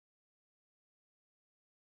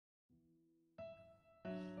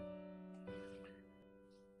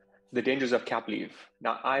The dangers of cap leave.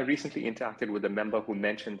 Now, I recently interacted with a member who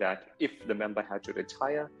mentioned that if the member had to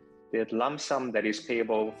retire, the lump sum that is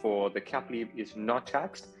payable for the cap leave is not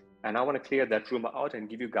taxed. And I want to clear that rumor out and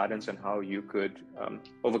give you guidance on how you could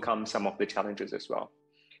overcome some of the challenges as well.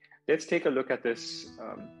 Let's take a look at this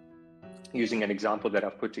using an example that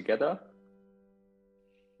I've put together.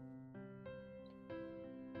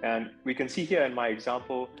 And we can see here in my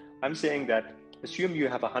example, I'm saying that assume you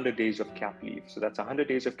have 100 days of cap leave. So that's 100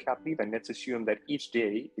 days of cap leave. And let's assume that each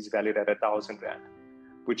day is valued at 1,000 Rand,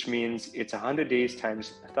 which means it's 100 days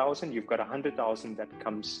times 1,000. You've got 100,000 that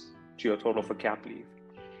comes to your total for cap leave.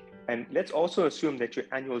 And let's also assume that your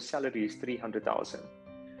annual salary is 300,000.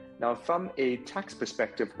 Now, from a tax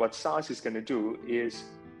perspective, what SARS is going to do is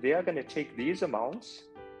they are going to take these amounts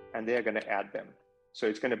and they are going to add them. So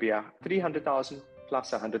it's going to be 300,000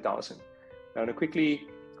 plus 100,000. Now, I'm going to quickly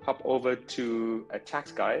hop over to a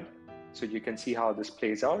tax guide so you can see how this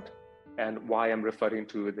plays out and why I'm referring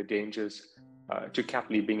to the dangers to cap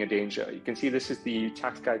leave being a danger. You can see this is the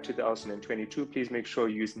tax guide 2022. Please make sure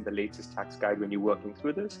you're using the latest tax guide when you're working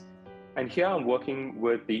through this. And here I'm working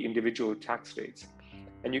with the individual tax rates.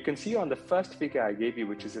 And you can see on the first figure I gave you,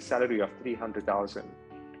 which is a salary of 300,000,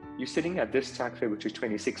 you're sitting at this tax rate, which is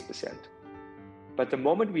 26%. But the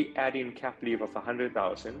moment we add in cap leave of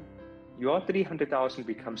 100,000, your 300,000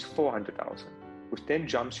 becomes 400,000, which then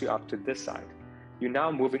jumps you up to this side. You're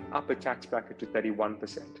now moving up a tax bracket to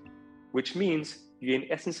 31%, which means you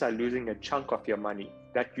in essence are losing a chunk of your money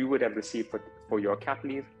that you would have received for your cap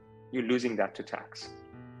leave. You're losing that to tax.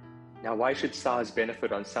 Now, why should SARS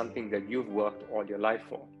benefit on something that you've worked all your life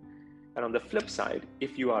for? And on the flip side,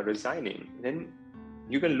 if you are resigning, then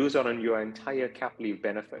you're going to lose out on your entire cap leave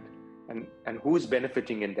benefit. And who's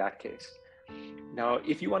benefiting in that case? Now,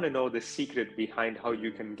 if you want to know the secret behind how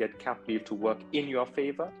you can get cap leave to work in your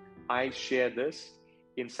favor, I share this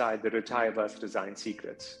inside the Retire vs. Resign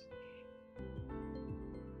Secrets.